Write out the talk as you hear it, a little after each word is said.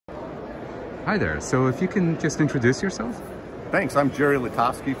Hi there. So if you can just introduce yourself. Thanks. I'm Gerry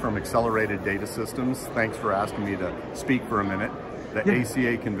Letofsky from Accelerated Data Systems. Thanks for asking me to speak for a minute. The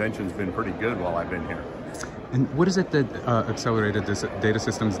ACA convention's been pretty good while I've been here. And what is it that Accelerated Data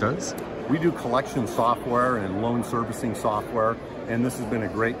Systems does? We do collection software and loan servicing software, and this has been a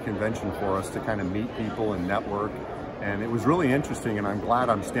great convention for us to kind of meet people and network. And it was really interesting, and I'm glad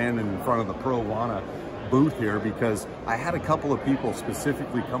I'm standing in front of the Provana booth here because I had a couple of people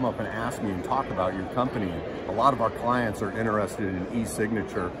specifically come up and ask me and talk about your company. A lot of our clients are interested in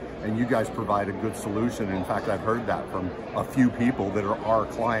e-signature, and you guys provide a good solution. In fact, I've heard that from a few people that are our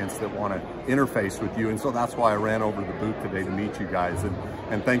clients that want to interface with you, and so that's why I ran over to the booth today to meet you guys.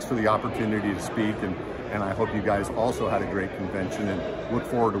 And thanks for the opportunity to speak, and I hope you guys also had a great convention and look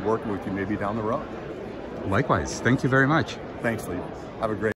forward to working with you maybe down the road. Likewise. Thank you very much. Thanks, Lee. Have a great